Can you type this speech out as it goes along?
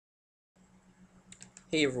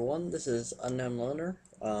Hey everyone, this is Unknown Loner,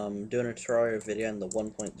 doing a Terraria video on the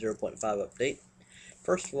 1.0.5 update.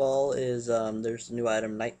 First of all is, there's a new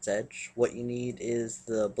item, Night's Edge. What you need is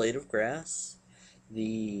the Blade of Grass,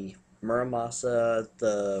 the Muramasa,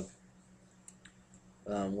 the,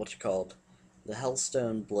 what's it called? The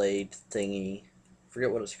Hellstone Blade thingy.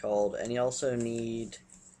 Forget what it's called. And you also need,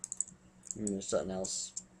 something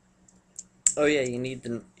else. Oh yeah, you need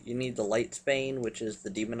the Lightsbane, which is the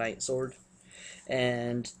Demonite sword.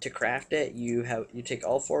 And to craft it, you take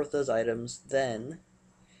all four of those items, then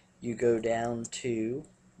you go down to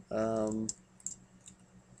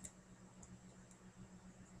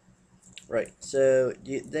right. So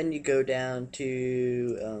then you go down to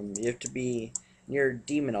you have to be near a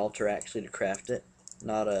demon altar actually to craft it,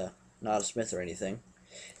 not a smith or anything.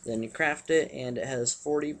 Then you craft it, and it has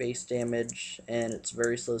 40 base damage, and it's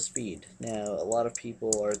very slow speed. Now, a lot of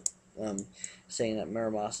people are saying that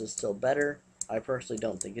Miramas is still better. I personally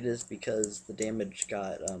don't think it is because the damage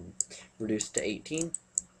got reduced to 18.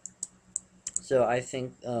 So I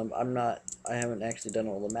think I haven't actually done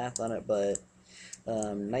all the math on it, but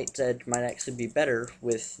Knight's Edge might actually be better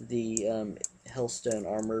with the Hellstone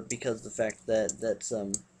armor because of the fact that that's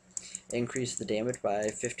increase the damage by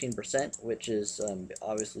 15%, which is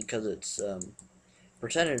obviously because it's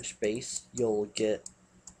percentage based. You'll get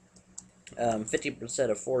 50%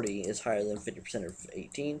 of 40 is higher than 50% of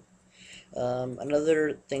 18.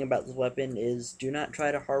 Another thing about this weapon is do not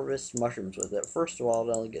try to harvest mushrooms with it. First of all,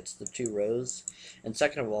 it only gets the 2 rows, and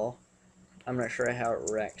second of all, I'm not sure how it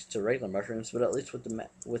reacts to regular mushrooms, but at least with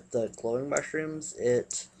the glowing mushrooms,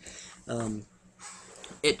 it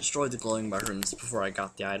destroyed the glowing mushrooms before I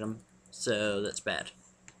got the item, so that's bad.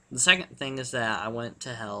 The second thing is that I went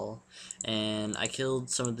to hell and I killed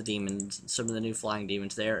some of the demons, some of the new flying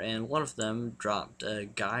demons there, and one of them dropped a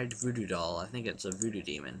guide voodoo doll. I think it's a voodoo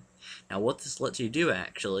demon. Now what this lets you do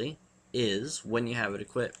actually is, when you have it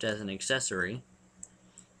equipped as an accessory,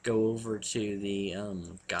 go over to the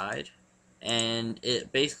guide, and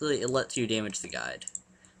it lets you damage the guide,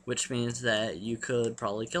 which means that you could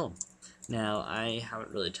probably kill him. Now, I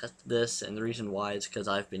haven't really tested this, and the reason why is because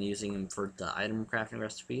I've been using them for the item crafting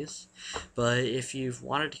recipes. But if you've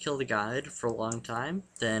wanted to kill the guide for a long time,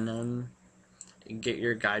 then get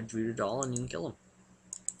your guide voodoo doll and you can kill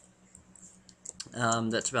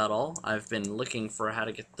him. That's about all. I've been looking for how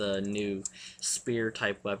to get the new spear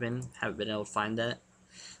type weapon. Haven't been able to find that.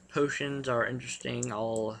 Potions are interesting.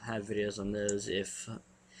 I'll have videos on those if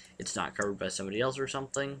it's not covered by somebody else or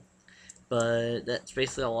something. But that's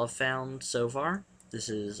basically all I've found so far. This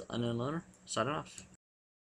is Unknown Loner, signing off.